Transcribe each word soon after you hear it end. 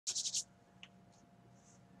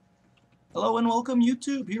Hello and welcome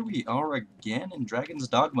YouTube. Here we are again in Dragon's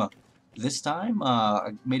Dogma. This time,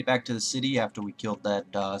 I made it back to the city after we killed that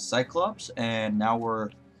Cyclops, and now we're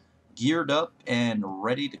geared up and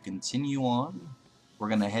ready to continue on. We're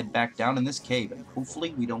gonna head back down in this cave, and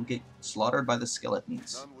hopefully we don't get slaughtered by the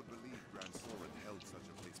skeletons. None would believe Grand Solent held such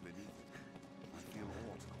a place beneath it. I feel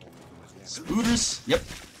awe to call them as well. Spooters, yep.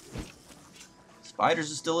 Spiders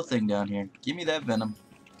is still a thing down here. Give me that venom.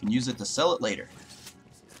 Can use it to sell it later.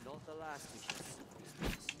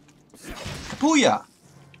 Kapuya!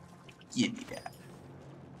 Give me that.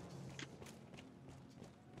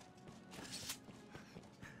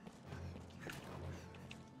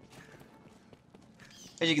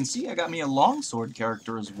 As you can see, I got me a longsword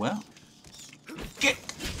character as well. Get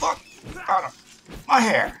the fuck out of my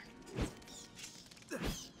hair!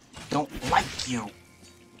 Don't like you.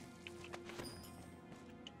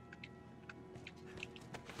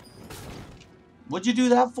 What'd you do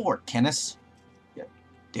that for, Kenneth? You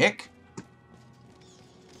dick.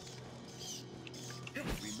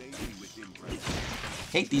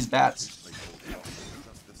 Hate these bats.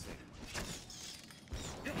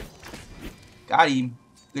 Got him.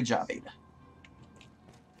 Good job, Ada.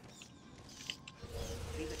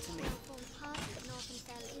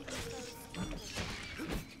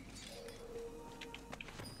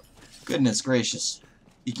 Goodness gracious.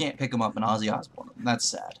 You can't pick him up in Ozzy Osbourne. That's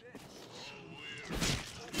sad.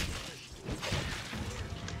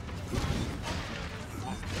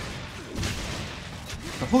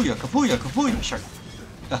 Kapuya, Kapuya, Kapuya, sure.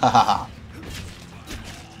 Hahaha.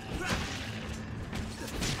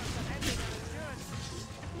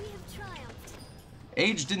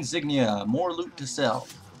 Aged insignia, more loot to sell.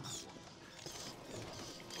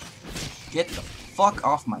 Get the fuck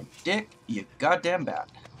off my dick, you goddamn bat.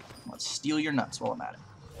 Let's steal your nuts while I'm at it.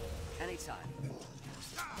 Anytime.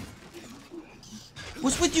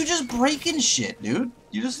 What's with you just breaking shit, dude?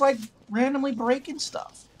 You just like randomly breaking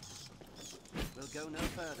stuff. We'll go no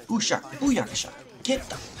further. Booshak, booyakasha. Get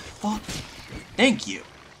the fuck. Thank you.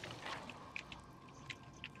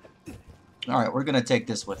 Alright, we're gonna take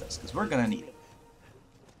this with us, because we're gonna need it.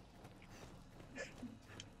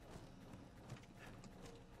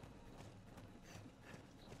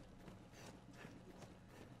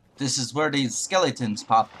 This is where these skeletons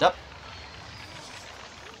popped up.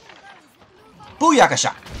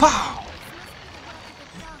 Booyakasha! Pow!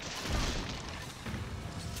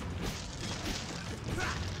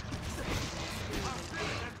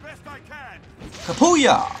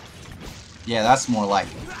 Kapuya! Yeah, that's more like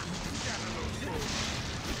it.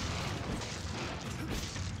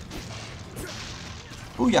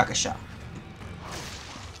 Booyakasha.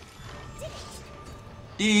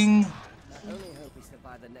 Ding! I only hope we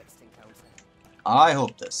survive the next encounter. I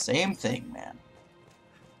hope the same thing, man.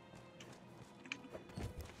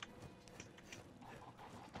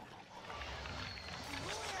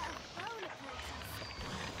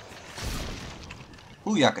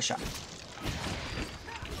 Booyakasha.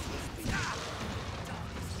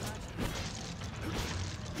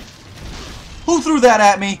 Who threw that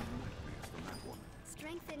at me?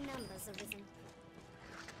 Strength in numbers arisen.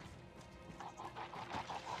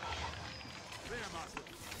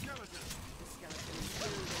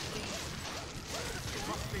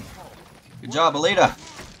 Good job, Aleda.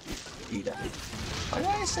 Ada. Why did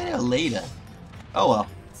I say Aleda? Oh well.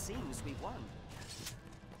 It seems we won.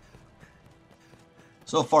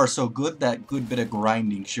 So far so good. That good bit of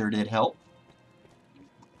grinding sure did help.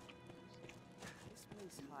 This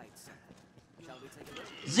place hides something. Shall we take a look?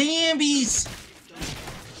 Zombies!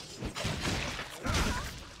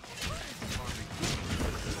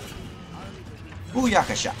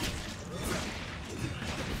 Booyakasha.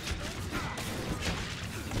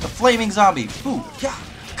 The flaming zombie.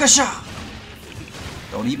 Booyakasha.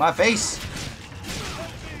 Don't eat my face.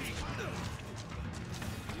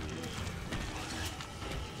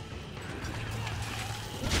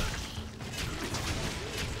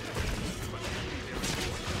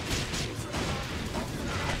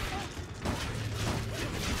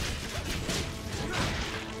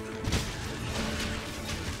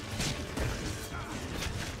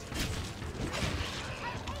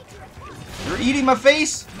 You're eating my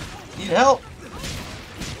face? Need help?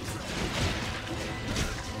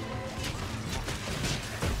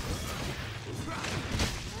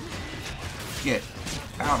 Get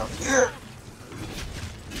out of here.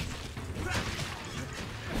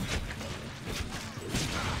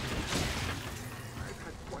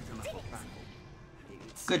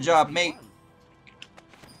 Good job, mate.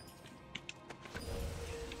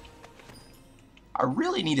 I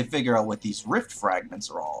really need to figure out what these rift fragments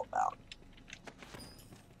are all about.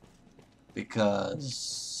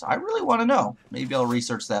 Because I really want to know. Maybe I'll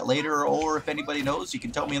research that later, or if anybody knows, you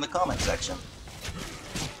can tell me in the comment section.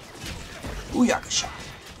 Booyakasha.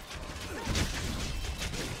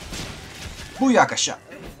 Booyakasha.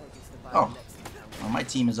 Oh, well, my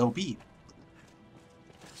team is OP. I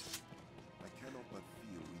cannot but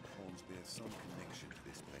feel we pawns bear some connection to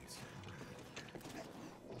this place.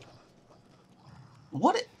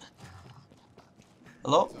 What it?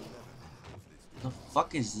 Hello? The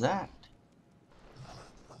fuck is that?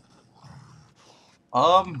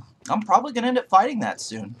 I'm probably gonna end up fighting that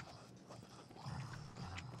soon.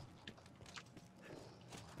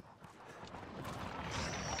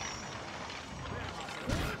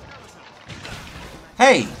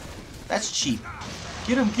 Hey! That's cheap.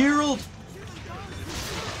 Get him, Gerald!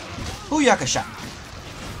 Booyakasha!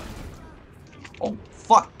 Oh,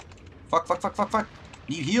 fuck! Fuck, fuck, fuck, fuck, fuck!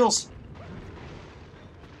 Need heals!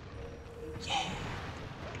 Yeah!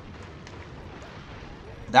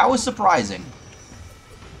 That was surprising.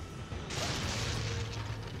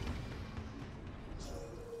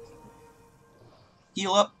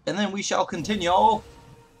 Heal up, and then we shall continue.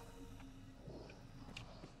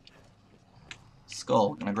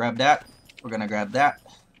 Skull. We're gonna grab that. We're gonna grab that.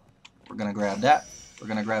 We're gonna grab that. We're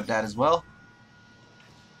gonna grab that as well.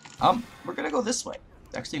 We're gonna go this way.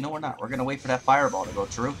 Actually, no, we're not. We're gonna wait for that fireball to go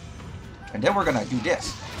through. And then we're gonna do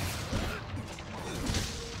this.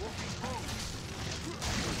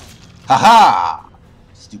 Haha!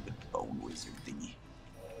 Stupid bone wizard thingy.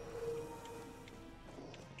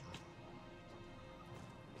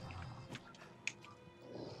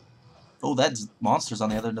 Oh, that's monsters on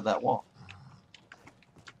the other end of that wall.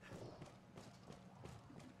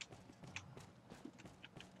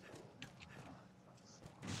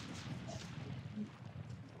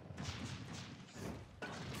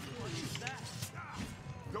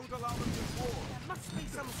 Don't allow them to swarm. There must be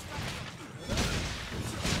some structure.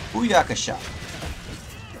 Booyakasha.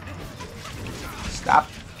 Stop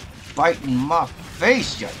biting my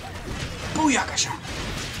face, you. Booyakasha.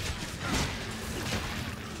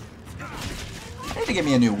 I need to get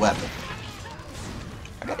me a new weapon.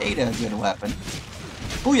 I got Ada a good weapon.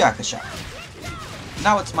 Booyakasha.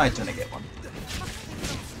 Now it's my turn to get one.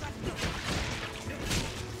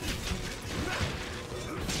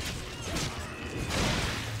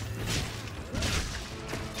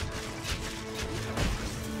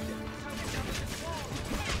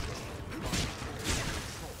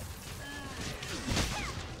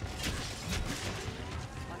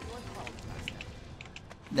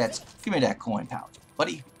 Give me that coin pouch,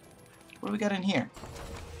 buddy. What do we got in here?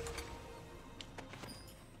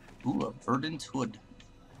 Ooh, a verdant hood.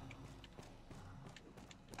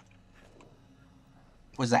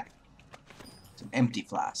 What's that? It's an empty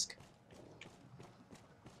flask.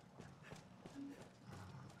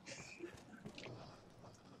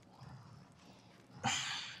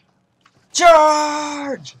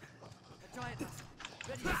 Charge! A giant vessel.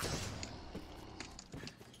 Ready.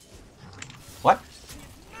 What?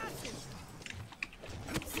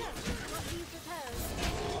 So, what do you propose?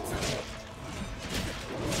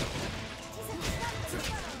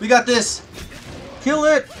 We got this! Kill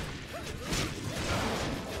it!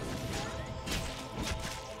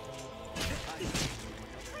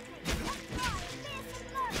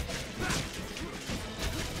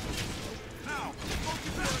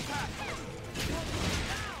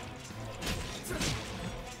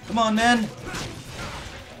 Come on, then.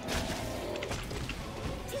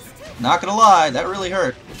 Not gonna lie, that really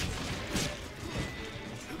hurt.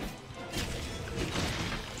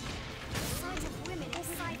 Sight of women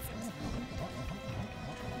excites it.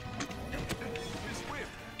 Miss Whip,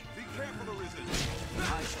 be careful, Arisen. I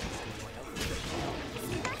shall send you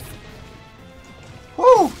out.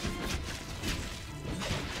 Woo!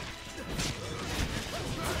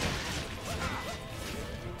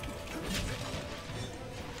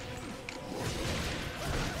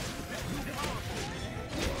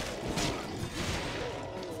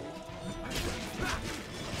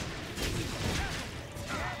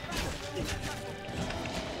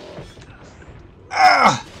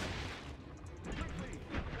 Ah! No,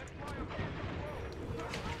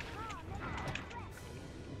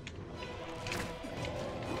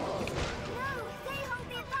 they hold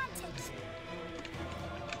the advantage.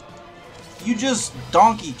 You just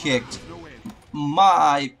donkey kicked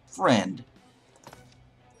my friend.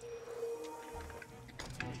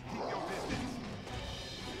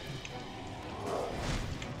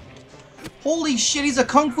 Holy shit, he's a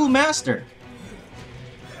kung fu master.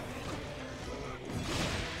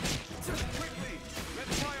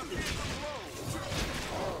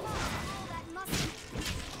 That must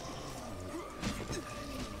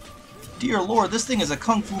Dear Lord, this thing is a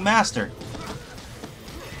kung fu master.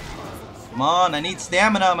 Come on, I need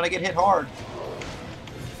stamina. I'm gonna get hit hard.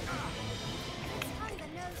 Hunger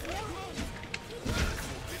knows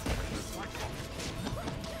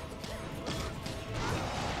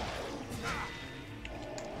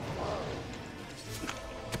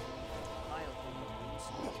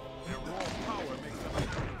no end.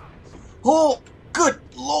 Oh, good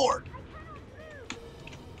Lord!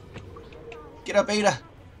 Get up, Ada.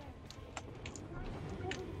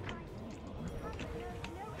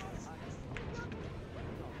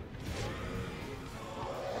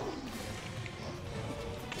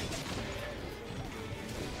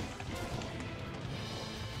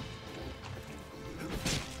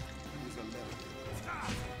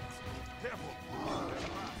 Their raw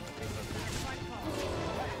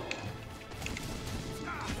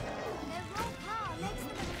power makes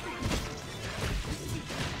them effective.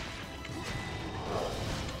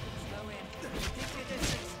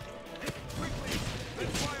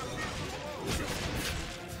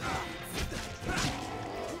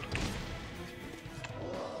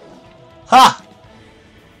 Ha!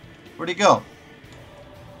 Where'd he go?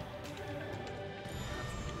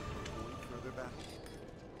 Further back.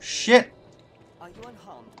 Shit! Are you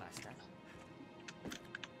unharmed, Master?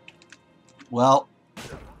 Well,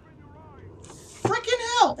 freaking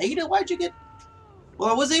hell, Ada, why'd you get... Well,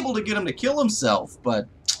 I was able to get him to kill himself, but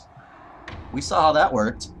we saw how that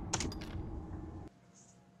worked.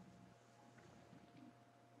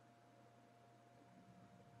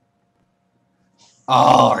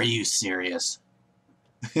 Oh, are you serious?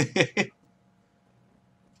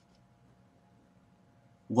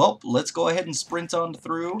 Well, let's go ahead and sprint on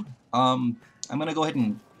through. I'm gonna go ahead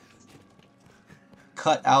and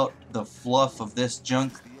cut out the fluff of this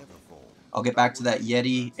junk. The Everfall. I'll get back to that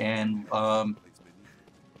Yeti and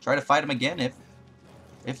try to fight him again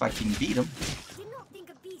if I can beat him. Did not think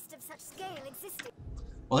a beast of such scale existed.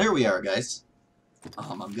 Well, here we are, guys.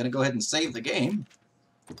 I'm gonna go ahead and save the game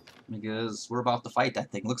because we're about to fight that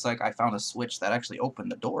thing. Looks like I found a switch that actually opened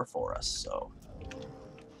the door for us, so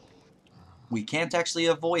we can't actually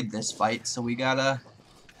avoid this fight, so we gotta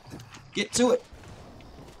get to it.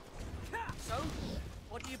 So,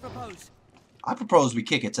 what do you propose? I propose we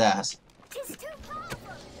kick its ass. Tis too powerful.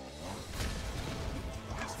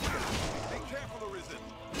 Be careful, Arisen.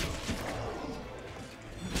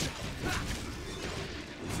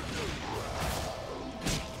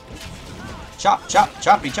 Chop, chop,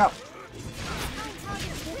 choppy, chop. My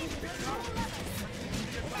target will be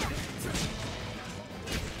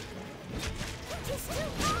tis too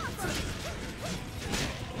powerful.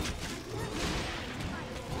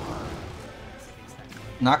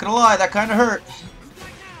 Not gonna lie, that kind of hurt.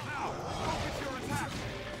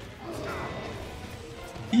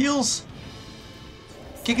 Heals.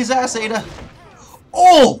 Kick his ass, Ada.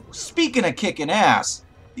 Oh, speaking of kicking ass,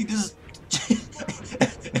 he just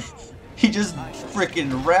he just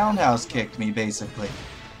freaking roundhouse kicked me, basically.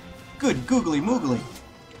 Good googly moogly.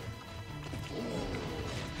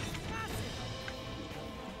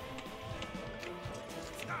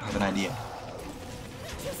 I have an idea.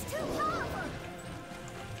 Tis too powerful.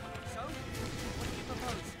 So, what do you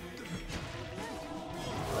propose?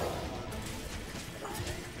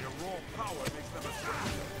 Their raw power makes them a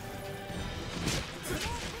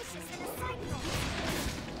More vicious than a cyclops.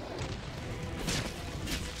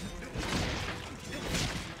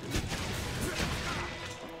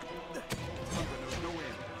 no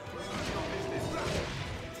end. Tis a shrunken foe.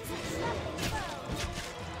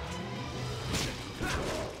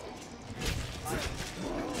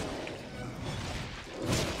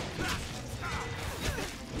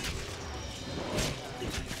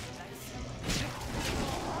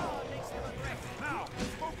 Now,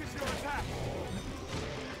 focus your attack.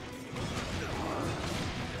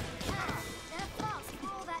 They're fast for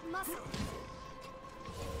all that muscle.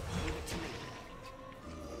 Leave it to me.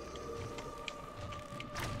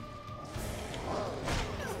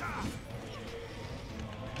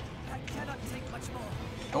 That cannot take much more.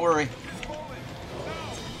 Don't worry. It's more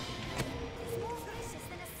vicious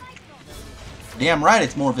than a cyclops. Damn right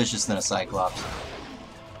it's more vicious than a Cyclops.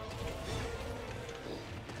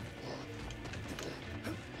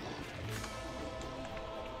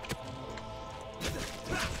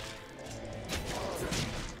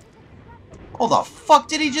 Oh, the fuck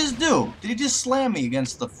did he just do? Did he just slam me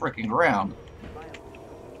against the frickin' ground?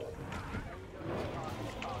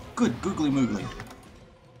 Good googly moogly.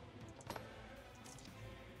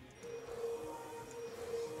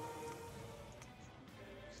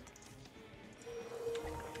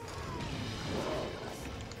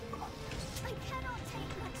 I cannot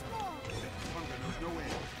take much more. Hunger knows no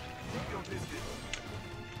end. Keep your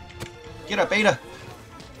Get up, Ada.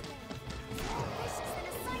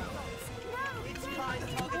 Its kind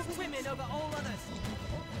targets women over all others.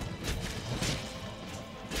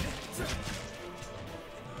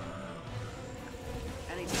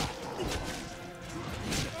 Anytime.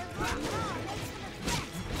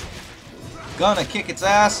 Gonna kick its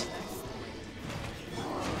ass.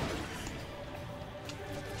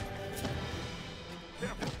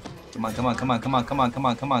 Come on, come on, come on, come on, come on, come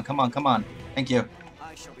on, come on, come on, come on. Thank you.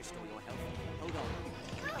 I shall restore your health. Hold on.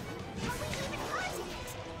 Their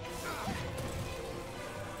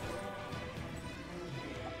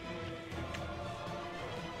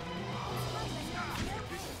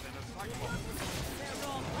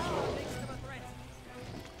raw power makes them a threat.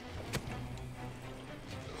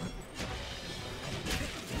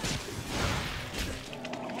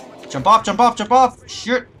 Jump off, jump off, jump off.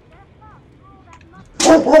 Shit.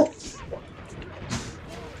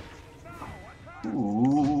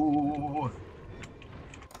 Ooh.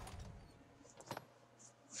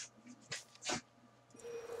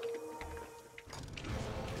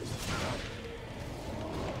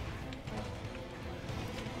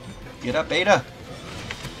 Get up, Ada.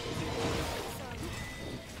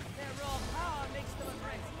 Their raw power makes them a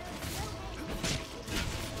threat.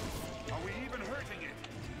 Are we even hurting it?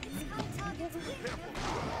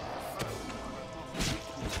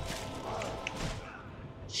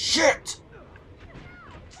 Shit.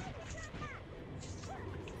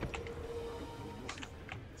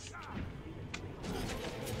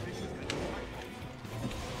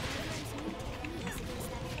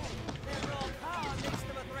 Their raw power makes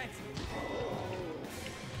them a threat.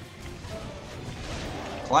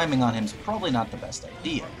 Climbing on him's probably not the best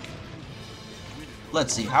idea.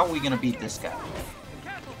 Let's see, how are we gonna beat this guy?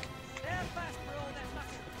 Careful! They're fast for all their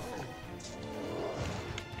muscle.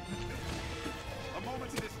 A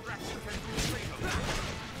moment's distraction can prove fatal.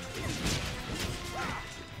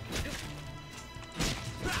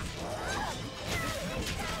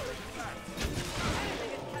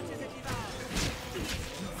 Anything it catches it devours.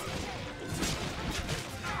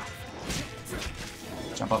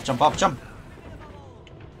 Jump off, jump off, jump!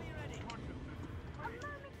 Be ready.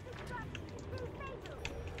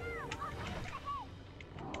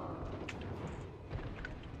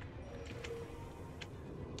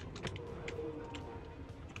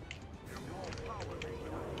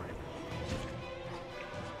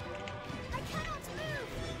 I cannot move.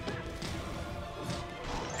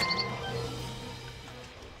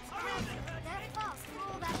 They're fast for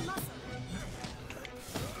all that muscle.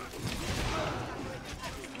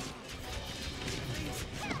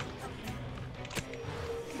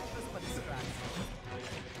 Let's put this back.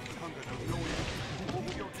 Hunger knows no end.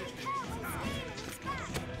 Keep your distance.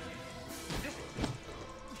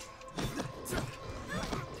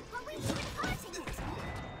 But we should be hurting it.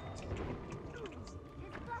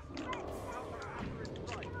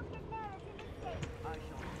 I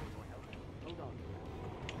shall restore your health. Hold on.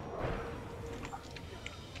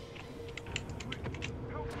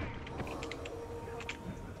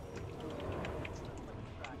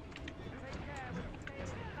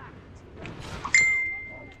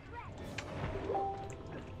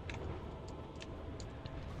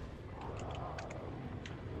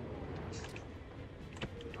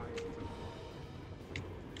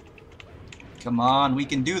 Come on, we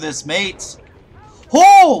can do this, mates!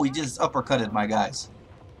 Oh! He just uppercutted my guys.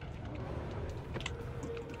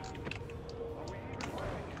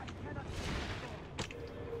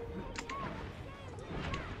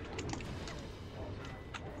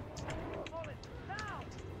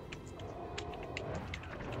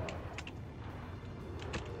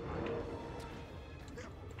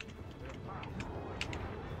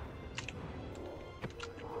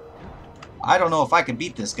 I don't know if I can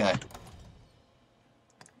beat this guy.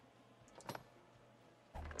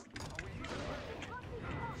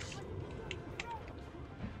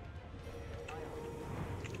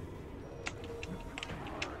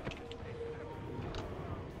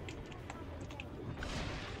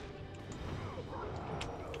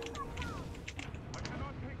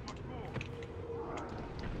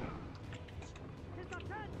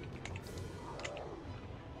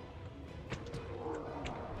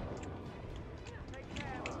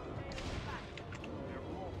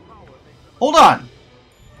 Hold on!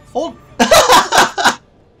 Hold...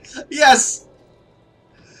 Yes!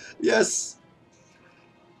 Yes!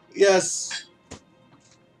 Yes!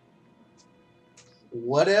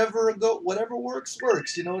 Whatever works,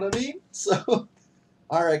 you know what I mean? So,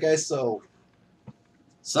 alright guys, so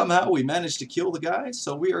somehow we managed to kill the guy,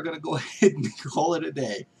 so we are going to go ahead and call it a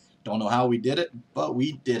day. Don't know how we did it, but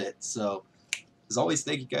we did it. So, as always,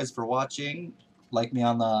 thank you guys for watching. like me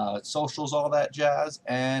on the socials, all that jazz,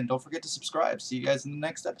 and don't forget to subscribe. See you guys in the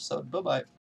next episode. Bye-bye.